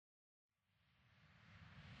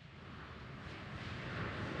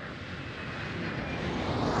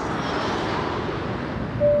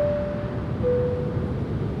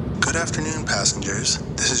afternoon, passengers.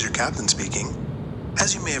 This is your captain speaking.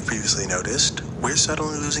 As you may have previously noticed, we're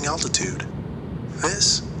suddenly losing altitude.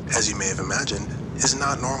 This, as you may have imagined, is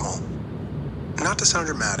not normal. Not to sound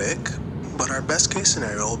dramatic, but our best case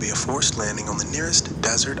scenario will be a forced landing on the nearest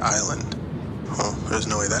desert island. Well, there's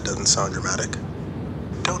no way that doesn't sound dramatic.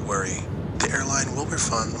 Don't worry, the airline will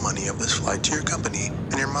refund the money of this flight to your company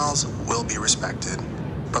and your miles will be respected,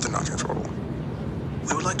 but they're not transferable.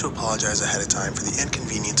 We would like to apologize ahead of time for the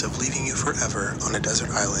inconvenience of leaving you forever on a desert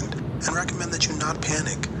island and recommend that you not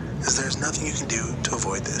panic, as there is nothing you can do to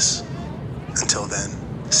avoid this. Until then,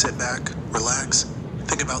 sit back, relax,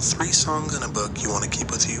 think about 3 songs and a book you want to keep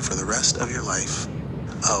with you for the rest of your life.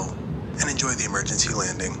 Oh, and enjoy the emergency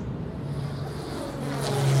landing.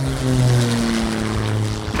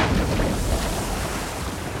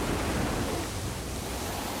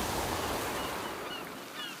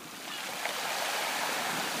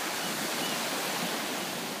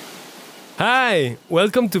 Hi,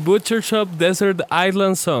 welcome to Butcher Shop Desert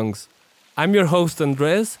Island Songs. I'm your host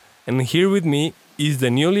Andres, and here with me is the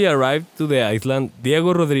newly arrived to the island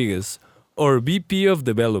Diego Rodríguez, or VP of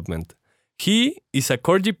Development. He is a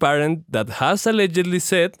corgi parent that has allegedly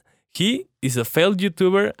said he is a failed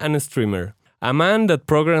YouTuber and streamer, a man that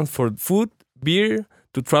programs for food, beer,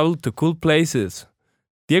 to travel to cool places.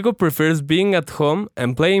 Diego prefers being at home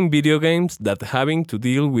and playing video games than having to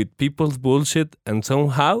deal with people's bullshit, and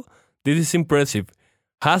somehow, this is impressive,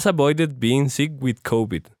 has avoided being sick with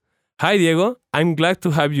COVID. Hi Diego, I'm glad to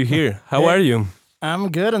have you here. How are you? I'm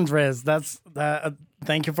good, Andres.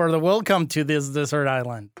 Thank you for the welcome to this desert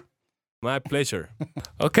island. My pleasure.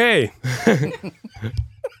 Okay.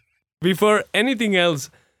 Before anything else,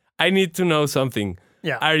 I need to know something.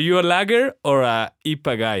 Yeah. Are you a lager or a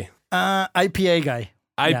IPA guy? IPA guy.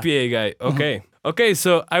 IPA guy. Okay. Okay,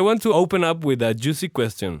 so I want to open up with a juicy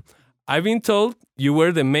question. I've been told you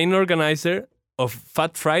were the main organizer of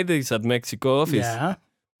Fat Fridays at Mexico office. Yeah.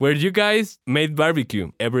 Where you guys made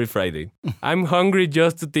barbecue every Friday. I'm hungry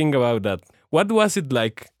just to think about that. What was it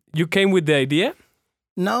like? You came with the idea?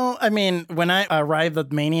 No, I mean, when I arrived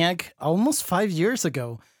at Maniac almost 5 years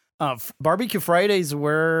ago, barbecue Fridays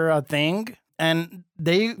were a thing, and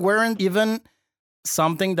they weren't even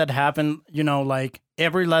something that happened, like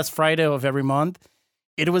every last Friday of every month.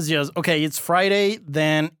 It was just, okay, it's Friday,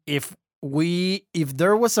 then if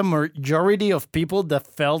there was a majority of people that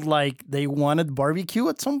felt like they wanted barbecue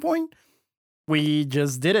at some point, we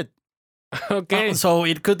just did it. Okay. So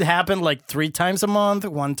it could happen like 3 times a month,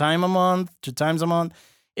 1 time a month, 2 times a month.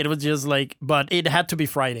 It was just like, but it had to be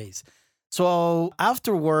Fridays. So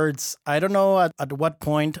afterwards, I don't know at what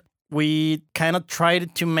point we kind of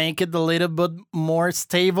tried to make it a little bit more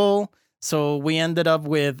stable. So we ended up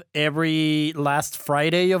with every last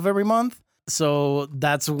Friday of every month. So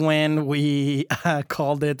that's when we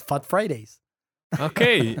called it Fat Fridays.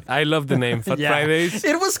 Okay, I love the name, Fat Fridays.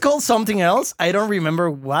 It was called something else. I don't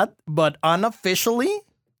remember what, but unofficially,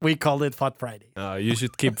 we called it Fat Friday. You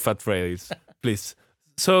should keep Fat Fridays, please.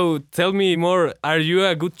 So tell me more. Are you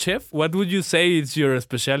a good chef? What would you say is your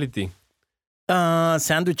specialty?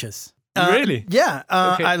 Sandwiches. Really? Yeah,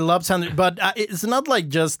 Okay. I love sandwich, but it's not like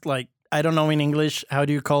just like, I don't know in English, how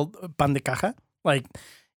do you call pan de caja? Like,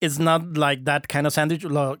 it's not like that kind of sandwich,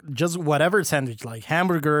 like, just whatever sandwich, like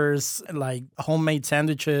hamburgers, like homemade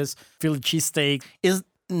sandwiches, Philly cheesesteak. It's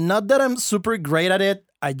not that I'm super great at it.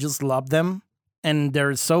 I just love them. And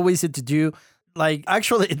they're so easy to do. Like,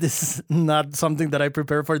 actually, this is not something that I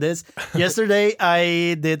prepared for this. Yesterday,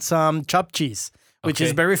 I did some chopped cheese, which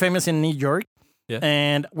is very famous in New York. Yeah.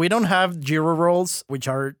 And we don't have gyro rolls, which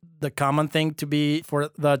are the common thing to be for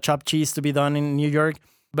the chopped cheese to be done in New York.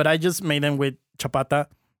 But I just made them with chapata.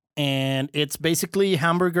 And it's basically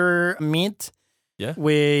hamburger meat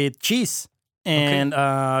with cheese. And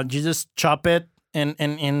you just chop it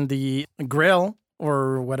in the grill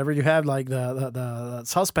or whatever you have, like the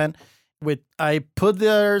saucepan. I put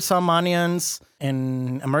there some onions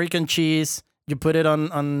and American cheese. You put it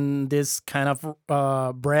on this kind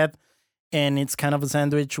of bread. And it's kind of a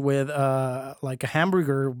sandwich with like a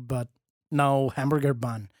hamburger, but no hamburger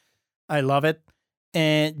bun. I love it.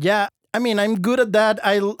 And yeah, I mean, I'm good at that.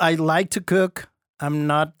 I like to cook. I'm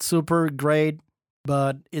not super great,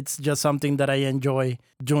 but it's just something that I enjoy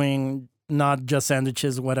doing, not just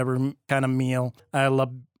sandwiches, whatever kind of meal. I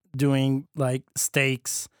love doing like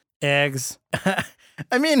steaks, eggs.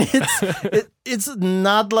 I mean, it's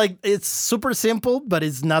not like, it's super simple, but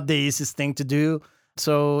it's not the easiest thing to do.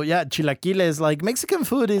 So yeah, chilaquiles, like Mexican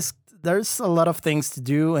food there's a lot of things to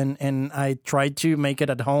do, and I try to make it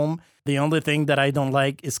at home. The only thing that I don't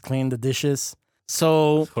like is clean the dishes.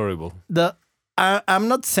 So It's horrible. I'm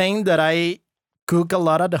not saying that I cook a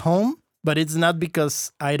lot at home, but it's not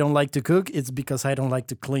because I don't like to cook. It's because I don't like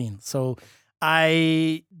to clean. So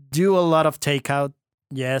I do a lot of takeout.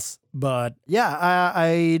 Yes, but yeah,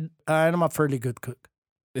 I'm a fairly good cook.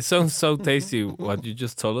 It sounds so tasty what you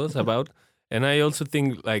just told us about. And I also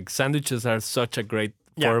think like sandwiches are such a great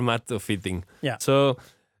format of eating. Yeah. So,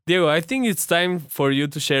 Diego, I think it's time for you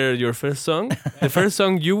to share your first song. The first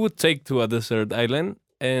song you would take to a desert island.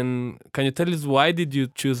 And can you tell us why did you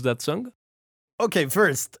choose that song? Okay,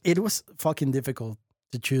 first, it was fucking difficult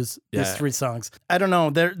to choose these Yeah. 3 songs. I don't know.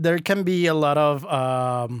 There can be a lot of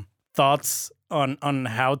thoughts on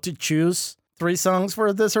how to choose 3 songs for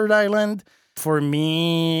a desert island. For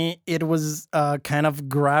me, it was kind of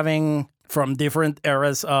grabbing from different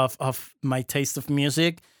eras of my taste of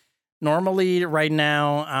music. Normally, right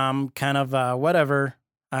now, I'm kind of whatever.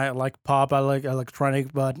 I like pop, I like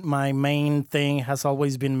electronic, but my main thing has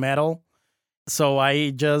always been metal. So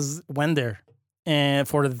I just went there and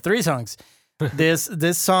for the 3 songs.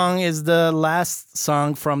 This song is the last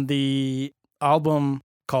song from the album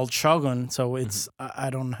called Shogun. So it's I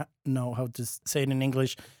don't know how to say it in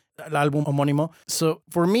English. El álbum homónimo. So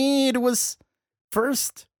for me, it was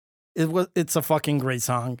first. It's a fucking great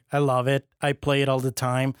song. I love it. I play it all the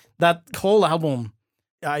time. That whole album,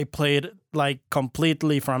 I played like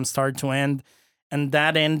completely from start to end, and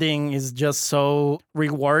that ending is just so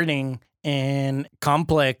rewarding and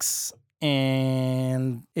complex,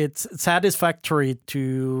 and it's satisfactory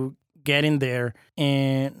to get in there.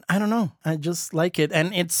 And I don't know, I just like it,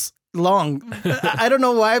 and it's long. I don't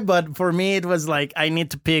know why, but for me it was like I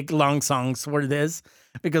need to pick long songs for this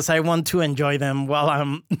because I want to enjoy them while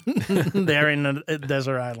I'm there in a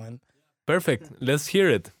desert island. Perfect. Let's hear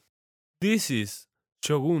it. This is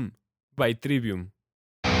Shogun by Trivium.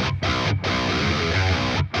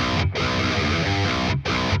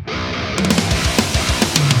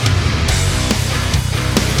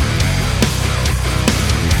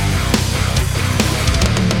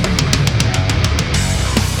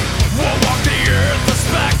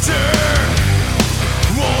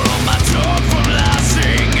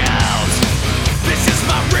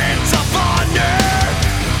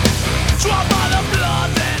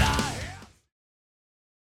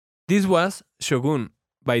 This was Shogun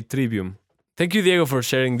by Trivium. Thank you, Diego, for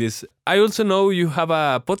sharing this. I also know you have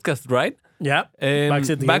a podcast, right? Yeah,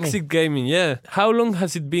 Backseat Gaming. Yeah. How long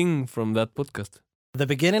has it been from that podcast? The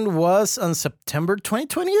beginning was on September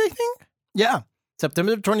 2020, I think. Yeah,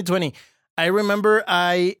 September 2020. I remember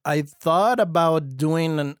I thought about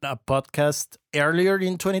doing a podcast earlier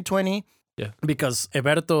in 2020. Yeah. Because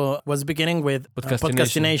Eberto was beginning with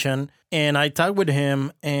Podcastination. and I talked with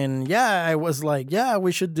him, and yeah, I was like, yeah,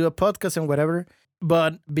 we should do a podcast and whatever.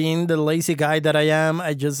 But being the lazy guy that I am,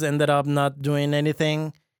 I just ended up not doing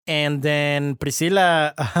anything. And then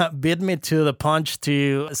Priscilla beat me to the punch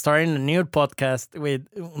to starting a new podcast with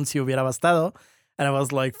Un Si Hubiera Bastado. And I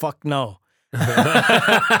was like, fuck no.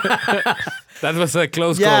 That was a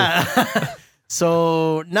close call. Yeah.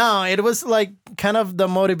 So now it was like kind of the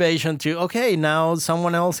motivation to, okay, now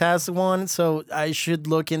someone else has one, so I should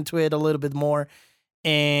look into it a little bit more.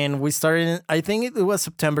 And we started, I think it was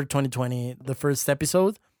September 2020, the first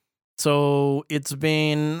episode. So it's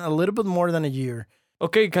been a little bit more than a year.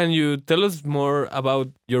 Okay, can you tell us more about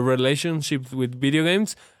your relationship with video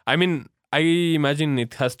games? I mean, I imagine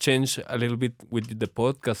it has changed a little bit with the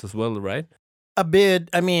podcast as well, right? A bit.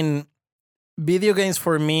 I mean, video games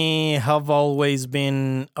for me have always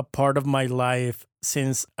been a part of my life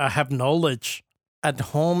since I have knowledge. At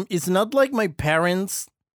home, it's not like my parents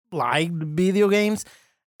liked video games.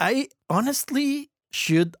 I honestly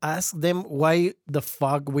should ask them why the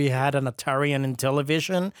fuck we had an Atari and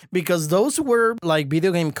Intellivision, because those were like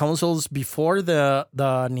video game consoles before the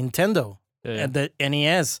Nintendo and the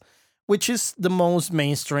NES, which is the most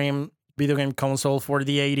mainstream video game console for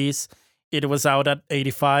the 80s. It was out at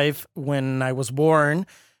 85 when I was born,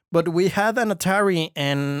 but we had an Atari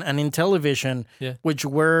and an Intellivision, which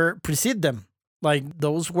were precede them. Like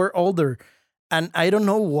those were older, and I don't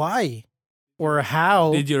know why or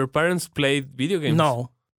how. Did your parents play video games?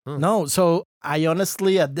 No, no. So I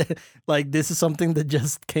honestly, like, this is something that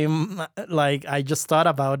just came. Like, I just thought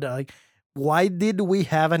about, like, why did we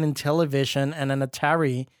have an Intellivision and an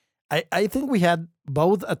Atari? I think we had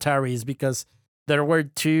both Ataris because there were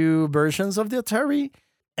 2 versions of the Atari,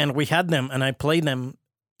 and we had them, and I played them,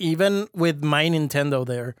 even with my Nintendo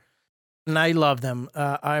there. And I love them.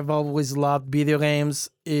 I've always loved video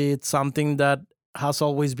games. It's something that has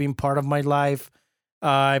always been part of my life.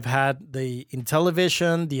 I've had the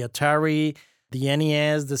Intellivision, the Atari, the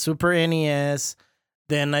NES, the Super NES.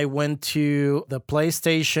 Then I went to the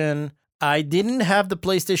PlayStation. I didn't have the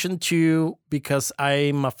PlayStation 2 because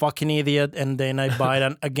I'm a fucking idiot, and then I bought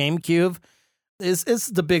a GameCube. It's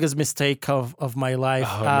the biggest mistake of my life.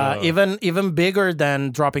 Oh, no. Even bigger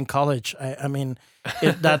than dropping college. I mean,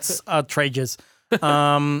 that's outrageous.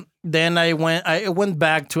 Then I went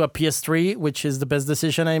back to a PS3, which is the best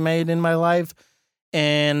decision I made in my life.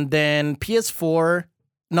 And then PS4.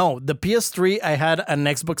 No, the PS3, I had an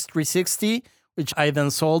Xbox 360, which I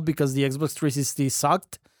then sold because the Xbox 360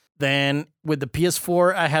 sucked. Then with the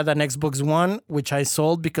PS4, I had an Xbox One, which I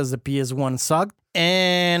sold because the PS1 sucked.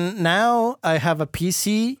 And now I have a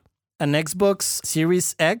PC, an Xbox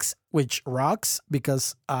Series X, which rocks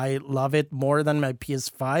because I love it more than my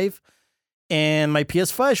PS5. And my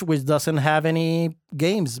PS5, which doesn't have any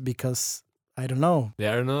games because I don't know. They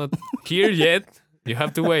are not here yet. You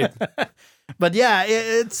have to wait. But yeah,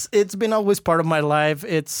 it's been always part of my life.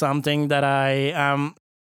 It's something that I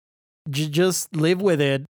just live with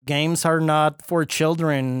it. Games are not for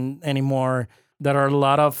children anymore. There are a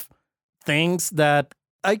lot of things that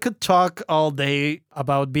I could talk all day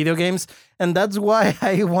about video games, and that's why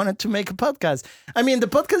I wanted to make a podcast. I mean, the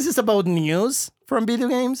podcast is about news from video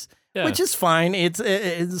games, which is fine. It's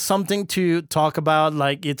something to talk about,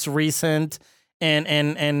 like it's recent. And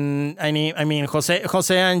I mean,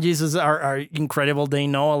 Jose and Jesus are incredible. They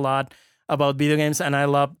know a lot about video games, and I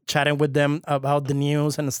love chatting with them about the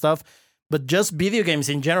news and stuff. But just video games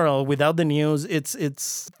in general, without the news,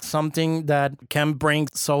 it's something that can bring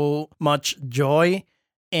so much joy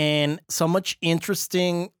and so much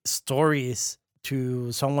interesting stories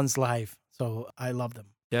to someone's life. So I love them.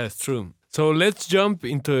 Yeah, it's true. So let's jump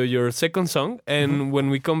into your second song, and when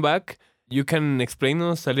we come back, you can explain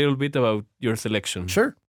us a little bit about your selection.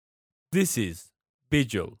 Sure. This is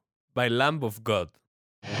Vigil by Lamb of God.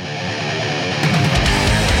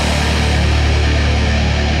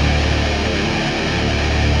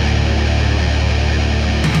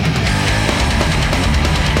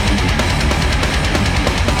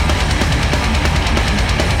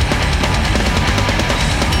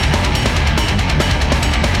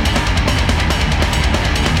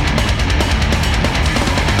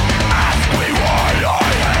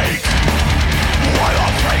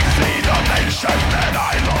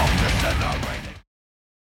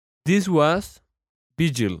 This was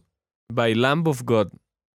Vigil by Lamb of God.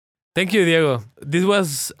 Thank you, Diego. This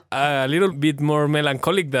was a little bit more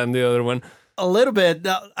melancholic than the other one. A little bit.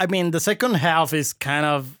 I mean, the second half is kind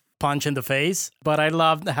of punch in the face, but I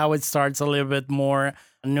love how it starts a little bit more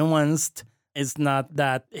nuanced. It's not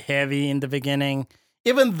that heavy in the beginning,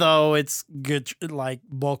 even though it's good, like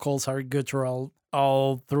vocals are guttural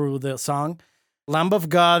all through the song. Lamb of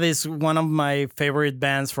God is one of my favorite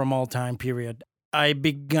bands from all time, period. I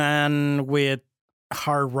began with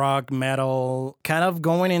hard rock, metal, kind of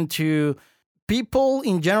going into people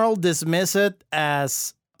in general dismiss it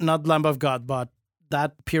as not Lamb of God, but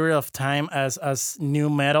that period of time as new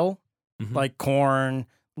metal, like Korn,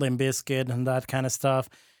 Limp Bizkit, and that kind of stuff.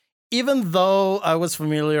 Even though I was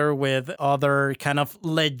familiar with other kind of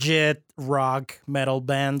legit rock metal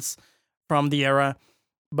bands from the era,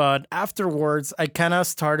 but afterwards I kind of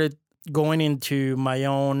started going into my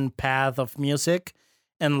own path of music,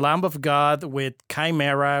 and Lamb of God with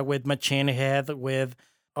Chimera, with Machine Head, with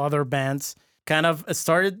other bands, kind of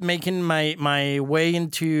started making my way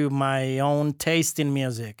into my own taste in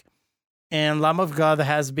music. And Lamb of God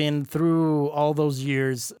has been through all those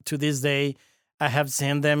years. To this day, I have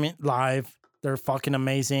seen them live. They're fucking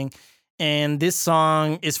amazing. And this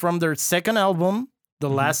song is from their second album, the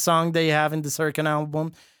last song they have in the second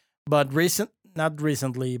album, but not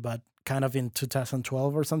recently, but kind of in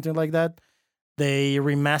 2012 or something like that. They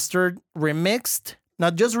remixed,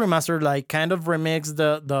 not just remastered, like kind of remixed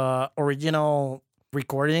the original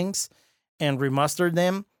recordings and remastered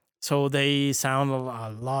them, so they sound a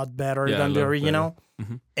lot better than the original.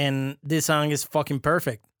 And this song is fucking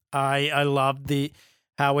perfect. I love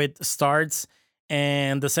how it starts,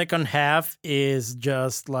 and the second half is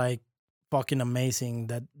just like fucking amazing.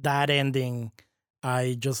 That ending,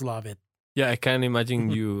 I just love it. Yeah, I can't imagine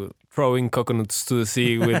you throwing coconuts to the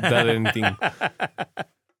sea with that ending.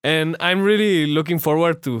 And I'm really looking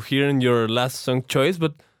forward to hearing your last song choice.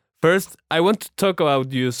 But first, I want to talk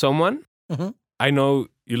about you, someone I know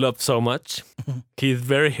you love so much. He's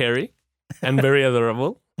very hairy and very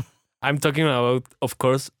adorable. I'm talking about, of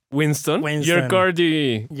course, Winston. Your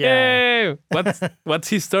corgi. Yeah. Yay! What's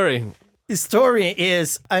his story? His story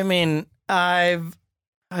is, I mean, I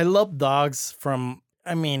love dogs from...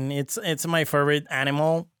 I mean, it's my favorite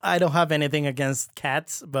animal. I don't have anything against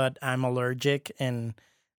cats, but I'm allergic, and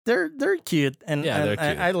they're cute, and Yeah, they're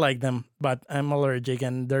cute. I like them, but I'm allergic,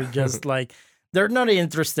 and they're just like they're not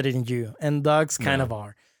interested in you, and dogs kind of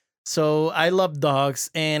are. So I love dogs,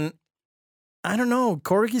 and I don't know,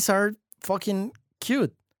 corgis are fucking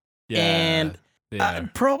cute. Yeah. And yeah.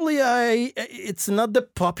 probably it's not the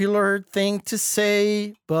popular thing to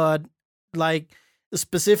say, but like a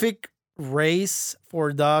specific race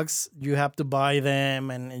for dogs, you have to buy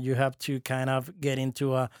them, and you have to kind of get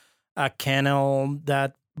into a kennel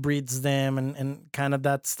that breeds them, and kind of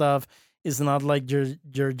that stuff. Is not like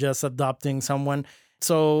you're just adopting someone.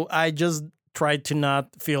 So I just tried to not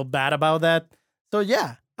feel bad about that. So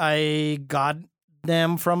yeah, I got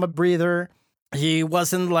them from a breeder. He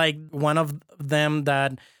wasn't like one of them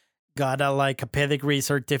that got a pedigree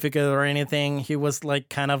certificate or anything. He was like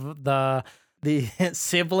kind of the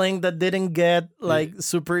sibling that didn't get like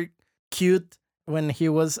super cute when he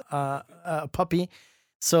was a puppy.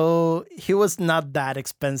 So he was not that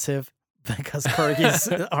expensive because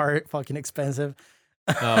corgis are fucking expensive.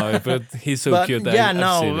 Oh, but he's so cute.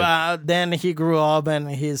 Then he grew up and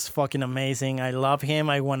he's fucking amazing. I love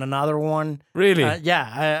him. I want another one. Really?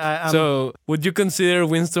 Yeah. So, would you consider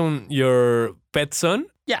Winston your pet son?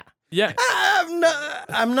 Yeah. Yeah.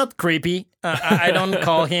 I'm not creepy. I don't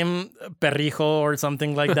call him perrijo or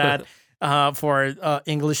something like that. For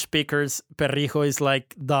English speakers, perrijo is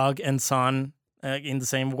like dog and son in the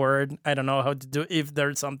same word. I don't know how to do if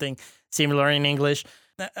there's something similar in English.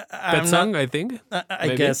 Pet son, I think.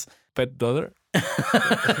 I guess. Pet daughter.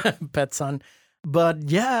 Pet son. But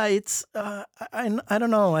yeah, it's I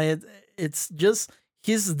don't know. It's just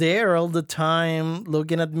he's there all the time,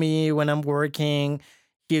 looking at me when I'm working.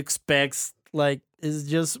 He expects like it's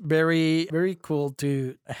just very very cool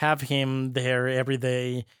to have him there every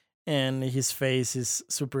day, and his face is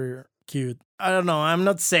super cute. I don't know. I'm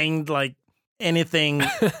not saying like anything.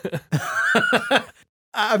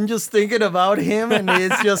 I'm just thinking about him, and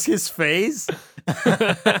it's just his face.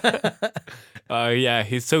 Yeah,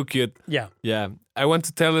 he's so cute. Yeah. I want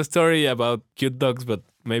to tell a story about cute dogs, but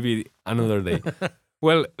maybe another day.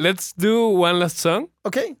 Well, let's do one last song.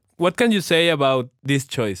 Okay. What can you say about this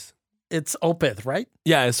choice? It's Opeth, right?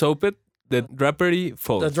 Yeah, it's Opeth. The Drapery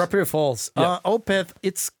Falls. The Drapery Falls. Yeah. Opeth,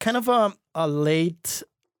 it's kind of a late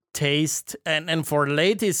taste, and for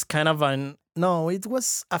late is kind of no, it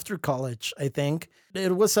was after college, I think.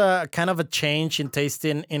 It was a kind of a change in taste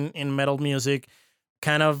in metal music.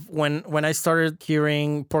 Kind of when I started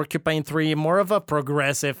hearing Porcupine Tree, more of a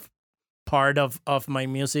progressive part of my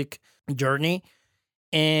music journey.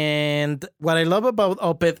 And what I love about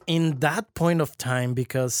Opeth in that point of time,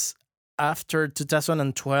 because after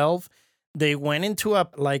 2012, they went into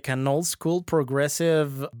an old school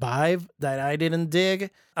progressive vibe that I didn't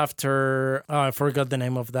dig. After I forgot the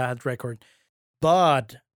name of that record.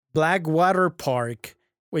 But Blackwater Park,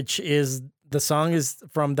 which is the song is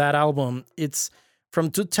from that album. It's from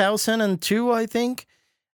 2002, I think.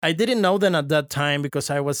 I didn't know them at that time because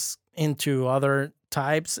I was into other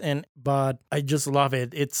types, but I just love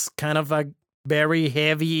it. It's kind of a very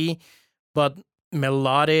heavy but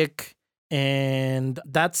melodic, and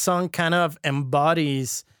that song kind of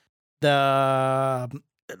embodies the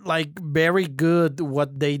very good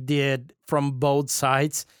what they did from both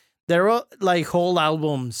sides. There are like whole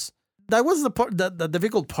albums. That was the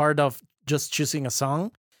difficult part of just choosing a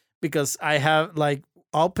song, because I have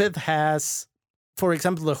Opeth has, for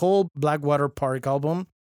example, the whole Blackwater Park album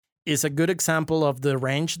is a good example of the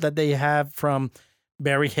range that they have from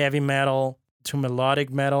very heavy metal to melodic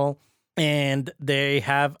metal. And they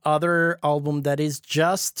have other album that is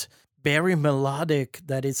just very melodic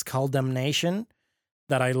that is called Damnation,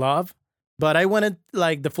 that I love. But I wanted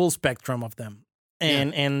the full spectrum of them.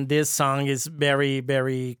 And this song is very,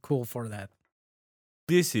 very cool for that.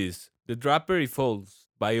 This is The Drapery Falls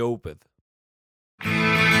by Opeth.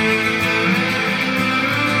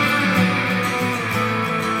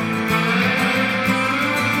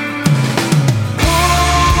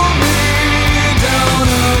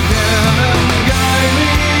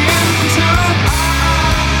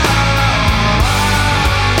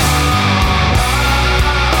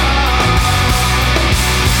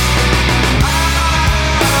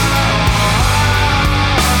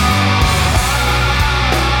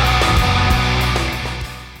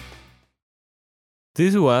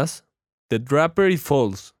 This was The Drapery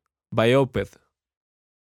Falls by Opeth.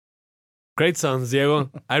 Great songs, Diego.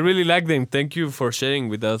 I really like them. Thank you for sharing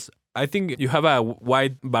with us. I think you have a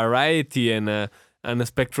wide variety and a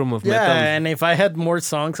spectrum of metal. Yeah, and if I had more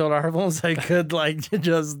songs or albums, I could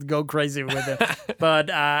just go crazy with it. But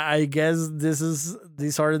I guess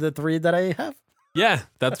these are the three that I have. Yeah,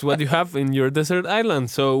 that's what you have in your desert island.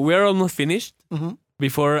 So we're almost finished. Mm-hmm.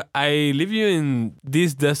 Before I leave you in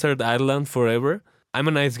this desert island forever, I'm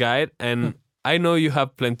a nice guy, and I know you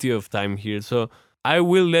have plenty of time here, so I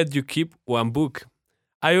will let you keep one book.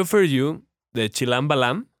 I offer you the Chilam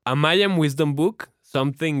Balam, a Mayan wisdom book,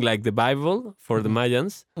 something like the Bible for the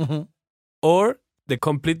Mayans, or the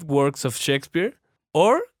complete works of Shakespeare,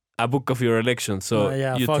 or a book of your election. So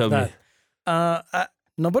you fuck tell that. me.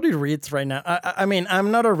 Nobody reads right now. I mean,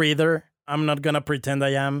 I'm not a reader. I'm not gonna pretend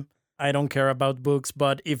I am. I don't care about books.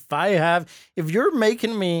 But if you're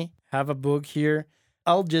making me have a book here,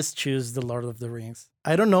 I'll just choose The Lord of the Rings.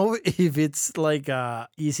 I don't know if it's like a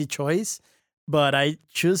easy choice, but I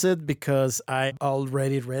choose it because I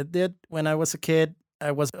already read it when I was a kid.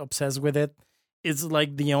 I was obsessed with it. It's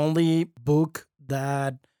like the only book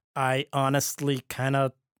that I honestly kind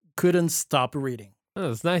of couldn't stop reading. Oh,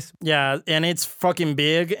 that's nice. Yeah, and it's fucking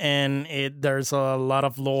big, and there's a lot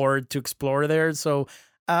of lore to explore there. So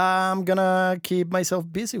I'm gonna keep myself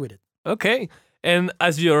busy with it. Okay. And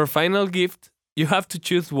as your final gift, you have to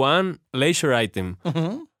choose one leisure item.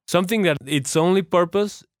 Something that its only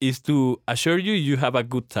purpose is to assure you have a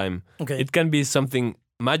good time. Okay. It can be something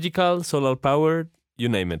magical, solar powered, you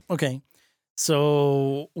name it. Okay.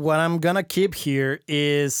 So what I'm gonna keep here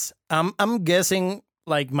is I'm guessing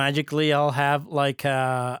like magically I'll have like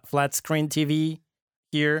a flat screen TV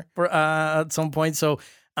here for at some point. So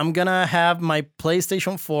I'm gonna have my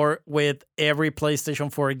PlayStation 4 with every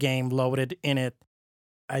PlayStation 4 game loaded in it.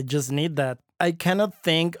 I just need that. I cannot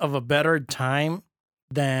think of a better time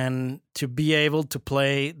than to be able to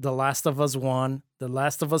play The Last of Us 1, The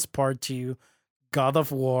Last of Us Part 2, God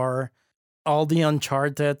of War, all the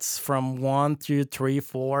Uncharted's from 1 through 3,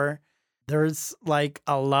 4. There's like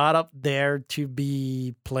a lot up there to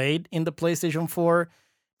be played in the PlayStation 4.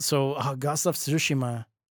 So, Ghost of Tsushima.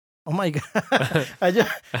 Oh my God.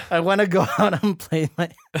 I want to go out and play my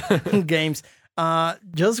games.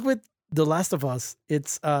 Just with The Last of Us,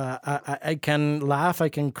 it's I can laugh, I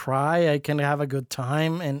can cry, I can have a good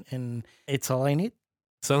time, and it's all I need.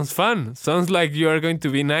 Sounds fun. Sounds like you are going to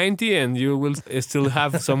be 90 and you will still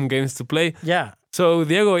have some games to play. Yeah. So,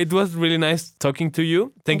 Diego, it was really nice talking to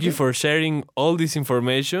you. Thank you for sharing all this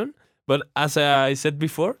information. But as I said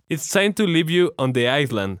before, it's time to leave you on the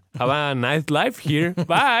island. Have a nice life here.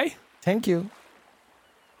 Bye. Thank you.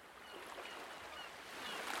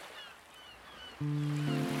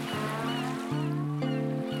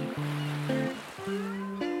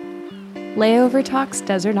 Layover Talks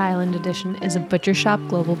Desert Island Edition is a Butcher Shop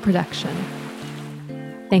Global production.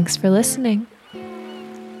 Thanks for listening.